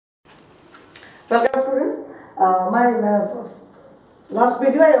Welcome students. My last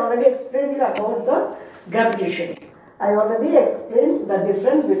video I already explained you about the gravitations. I already explained the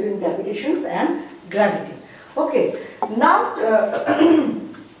difference between gravitations and gravity. Okay. Now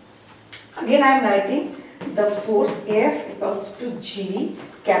again I am writing the force F equals to G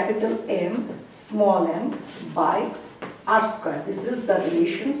capital M small m by r square. This is the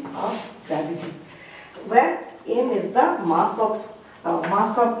relations of gravity, where m is the mass of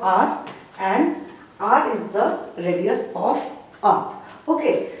r and r is the radius of earth.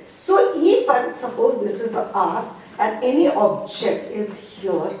 Okay, so if and suppose this is r and any object is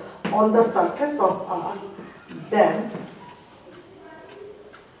here on the surface of r, then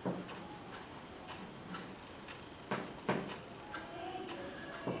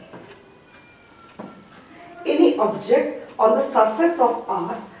any object on the surface of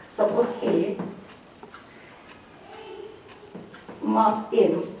r, suppose A, mass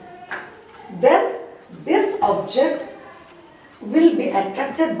m, then this object will be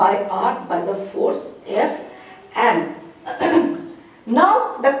attracted by r by the force F. And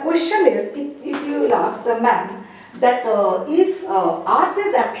now the question is, if you will ask a man that if earth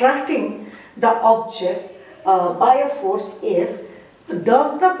is attracting the object by a force F,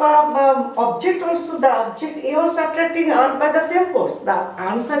 does the object A also attracting earth by the same force? The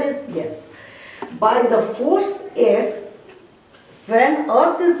answer is yes. By the force F, when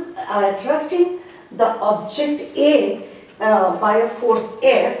earth is attracting the object A by a force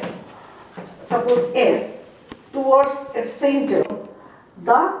F, suppose F, towards its center,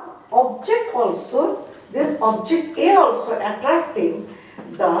 the object also, this object A also attracting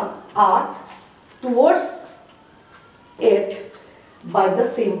the earth towards it by the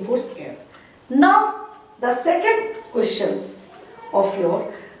same force F. Now the second questions of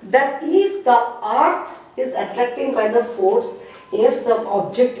your, that if the earth is attracting by the force F the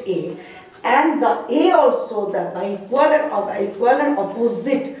object A, and the A also by equal and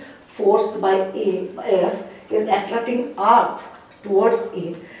opposite force by F is attracting earth towards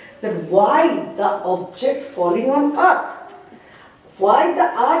A, then why the object falling on earth? Why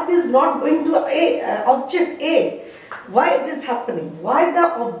the earth is not going to object A? Why it is happening? Why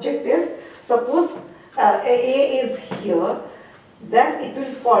the object is, suppose A is here, then it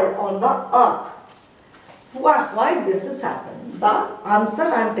will fall on the earth. Why this is happening? The answer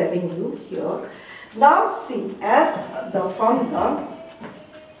I am telling you here. Now see, as from the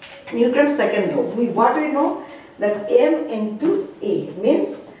Newton's second law, what we know, that m into A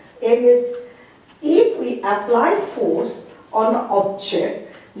means m is, if we apply force on an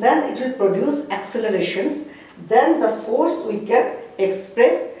object, then it will produce accelerations. Then the force we can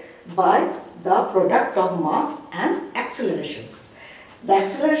express by the product of mass and accelerations. The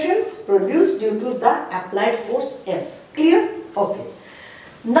accelerations produced due to the applied force F. Clear? Okay.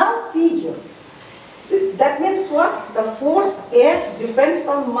 Now see here. See, that means what? The force F depends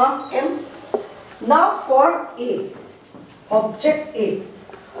on mass m. Now for A, object A.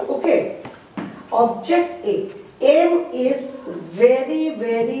 Okay. Object A. M is very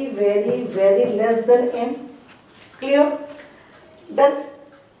less than m. Clear? Then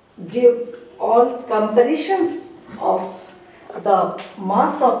on comparisons of the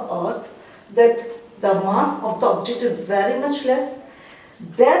mass of earth, that the mass of the object is very much less.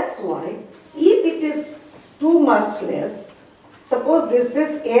 That's why if it is too much less, suppose this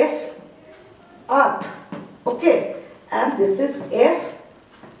is F earth, okay, and this is F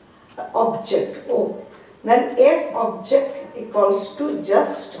object O, then F object equals to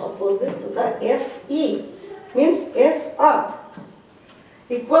just opposite to the Fe, means F earth,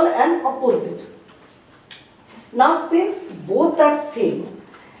 equal and opposite. Now since both are same,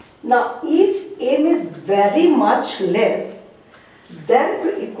 now if m is very much less, then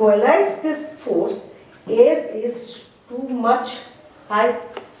to equalize this force, S is too much high,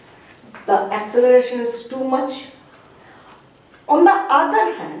 the acceleration is too much. On the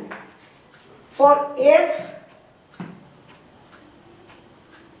other hand, for F,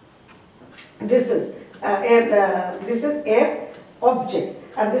 this is F object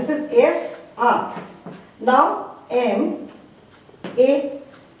and this is F earth. Now m, A,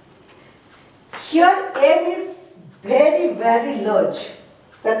 here m is very large,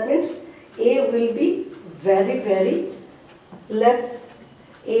 that means A will be very less.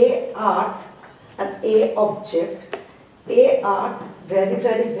 A earth and A object, A earth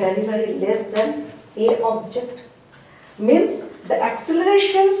very less than A object, means the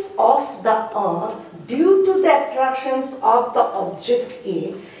accelerations of the earth due to the attractions of the object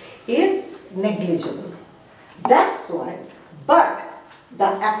A is negligible. That's why, but the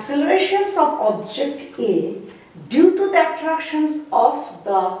accelerations of object A due to the attractions of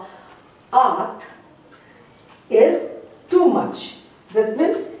the earth is too much. That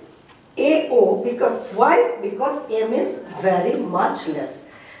means AO, because why? Because M is very much less.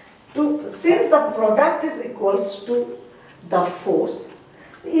 Since the product is equals to the force,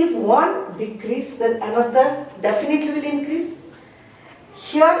 if one decrease, then another definitely will increase.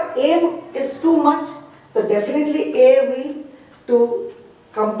 Here M is too much, so definitely A will, to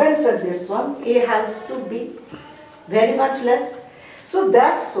compensate this one, A has to be very much less. So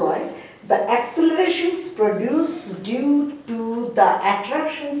that's why the accelerations produced due to the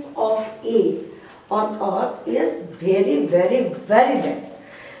attractions of A on Earth is very, very, very less.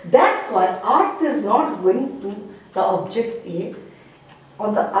 That's why Earth is not going to the object A.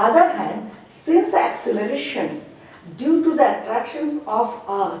 On the other hand, since the accelerations due to the attractions of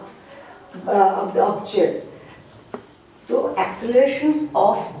Earth, of the object, the accelerations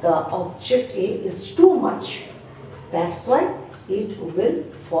of the object A is too much. That's why it will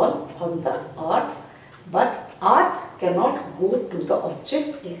fall on the Earth, but Earth cannot go to the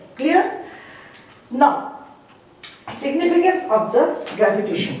object A. Clear? Now, significance of the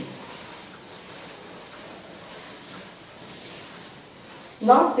gravitations.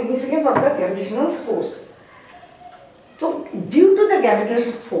 Now, significance of the gravitational force. So, due to the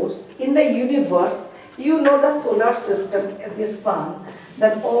gravitational force in the universe, you know the solar system, the sun,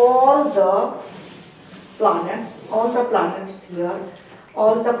 then all the planets here,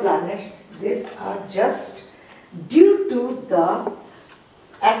 all the planets, these are just due to the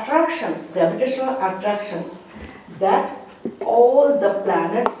attractions, gravitational attractions, that all the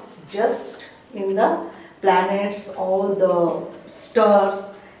planets, just in the planets, all the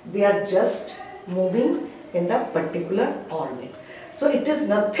stars, they are just moving in the particular orbit. So it is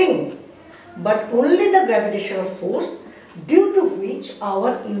nothing but only the gravitational force due to which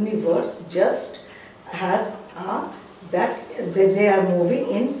our universe just has that they are moving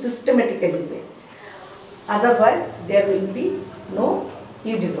in systematically way. Otherwise there will be no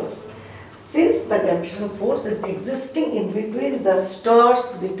universe. Since the gravitational force is existing in between the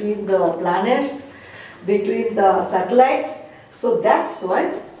stars, between the planets, between the satellites, so that's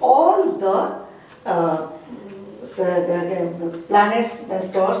why all the planets and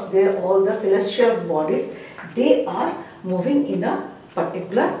stars, all the celestial bodies, they are moving in a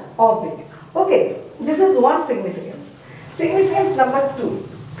particular orbit. Okay, this is one significance. Significance number 2.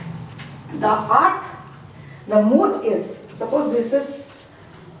 The Earth, the moon is, suppose this is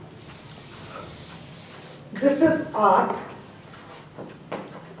Earth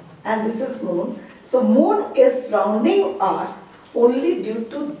and this is moon. So moon is surrounding Earth only due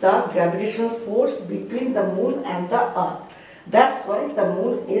to the gravitational force between the moon and the Earth. That's why the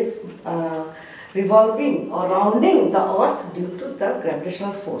moon is revolving or rounding the Earth due to the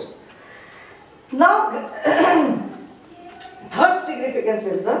gravitational force. Now, third significance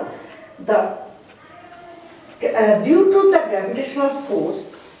is due to the gravitational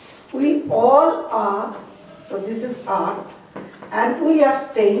force, we all are, so this is Earth, and we are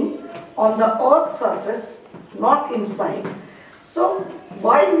staying on the Earth's surface, not inside. So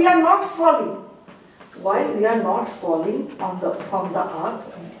why we are not falling? Why we are not falling from the Earth?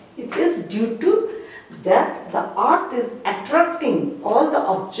 It is due to that the Earth is attracting all the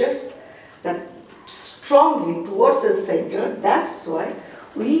objects that strongly towards its center. That's why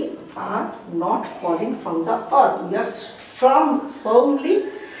we are not falling from the Earth. We are firmly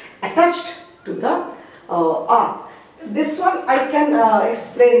attached to the Earth. This one I can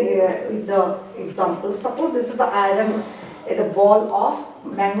explain with the example. Suppose this is an iron, a ball of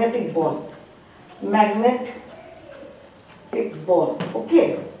magnetic ball. Magnetic ball.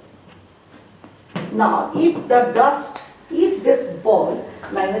 Okay. Now, if this ball,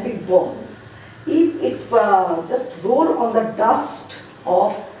 magnetic ball, if it just roll on the dust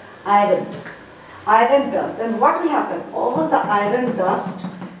of iron dust, then what will happen? All the iron dust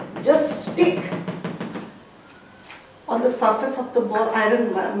just stick on the surface of the ball,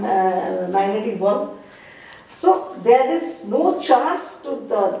 magnetic ball. So there is no chance to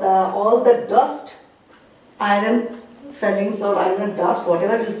all the dust, iron fillings or iron dust,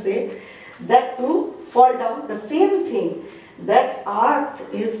 whatever you say, that to fall down. The same thing, that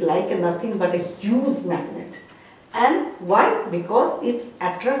Earth is like nothing but a huge magnet. And why? Because it's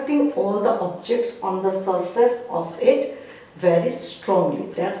attracting all the objects on the surface of it very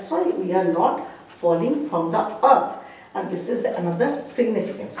strongly. That's why we are not falling from the Earth. And this is another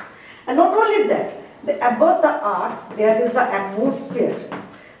significance. And not only that, above the Earth there is an atmosphere.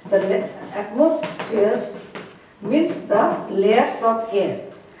 The atmosphere means the layers of air.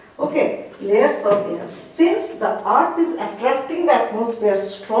 Okay, layers of air. Since the Earth is attracting the atmosphere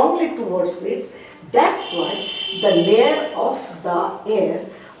strongly towards it, that's why the layer of the air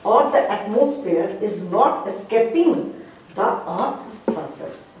or the atmosphere is not escaping the Earth's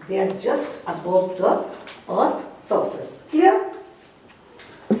surface. They are just above the Earth's surface. Clear?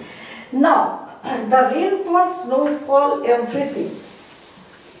 Now, the rainfall, snowfall, everything.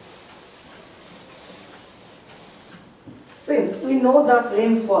 Since we know this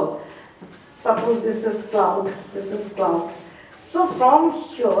rainfall, suppose this is cloud, this is cloud. So from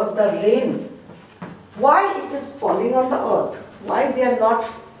here the rain, why it is falling on the earth? Why they are not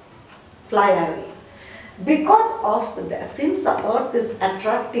fly away? Because of the, since the earth is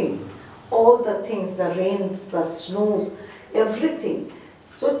attracting all the things, the rains, the snows, everything.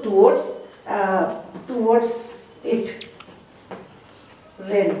 So towards it,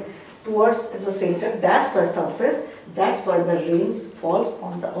 rain, towards the center, that's why surface, that's why the rain falls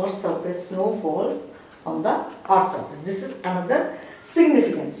on the earth's surface, snow falls on the earth's surface. This is another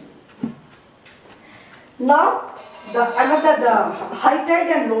significance. Now, the high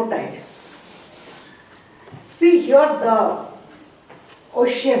tide and low tide. See here the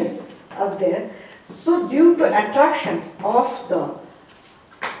oceans are there. So due to attractions of the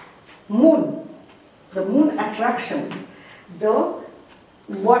moon attractions, the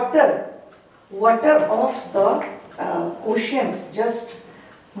water of the oceans just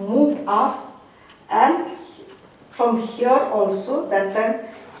move up, and from here also, that time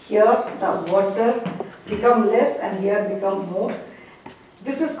here the water become less and here become more.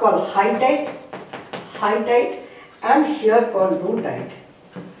 This is called high tide, and here called low tide.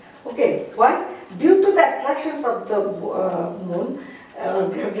 Okay, why? Due to the attractions of the moon,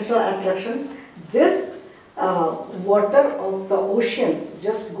 gravitational attractions, this water of the oceans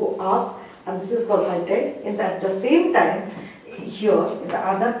just go up, and this is called high tide. At the same time, here in the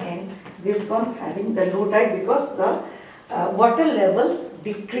other end, this one having the low tide, because the water levels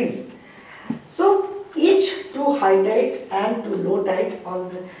decrease. So each to high tide and to low tide on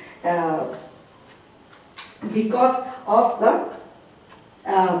the because of the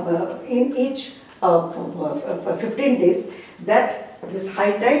in each 15 days, that this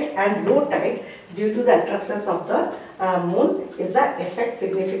high tide and low tide, due to the attractions of the moon, is the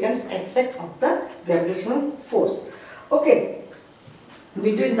significance effect of the gravitational force. Okay,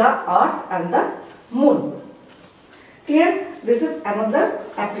 between the earth and the moon. Clear? This is another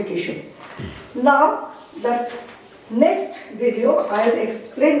applications. Now, the next video I will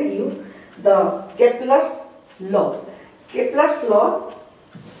explain you the Kepler's law. Kepler's law.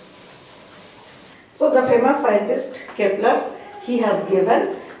 So the famous scientist Kepler, he has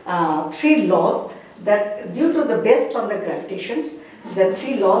given 3 laws, that due to the based on the gravitations, the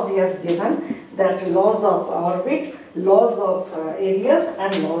 3 laws he has given, that laws of orbit, laws of areas,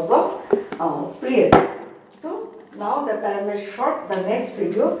 and laws of period. So now the time is short, the next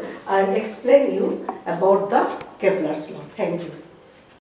video I will explain you about the Kepler's law. Thank you.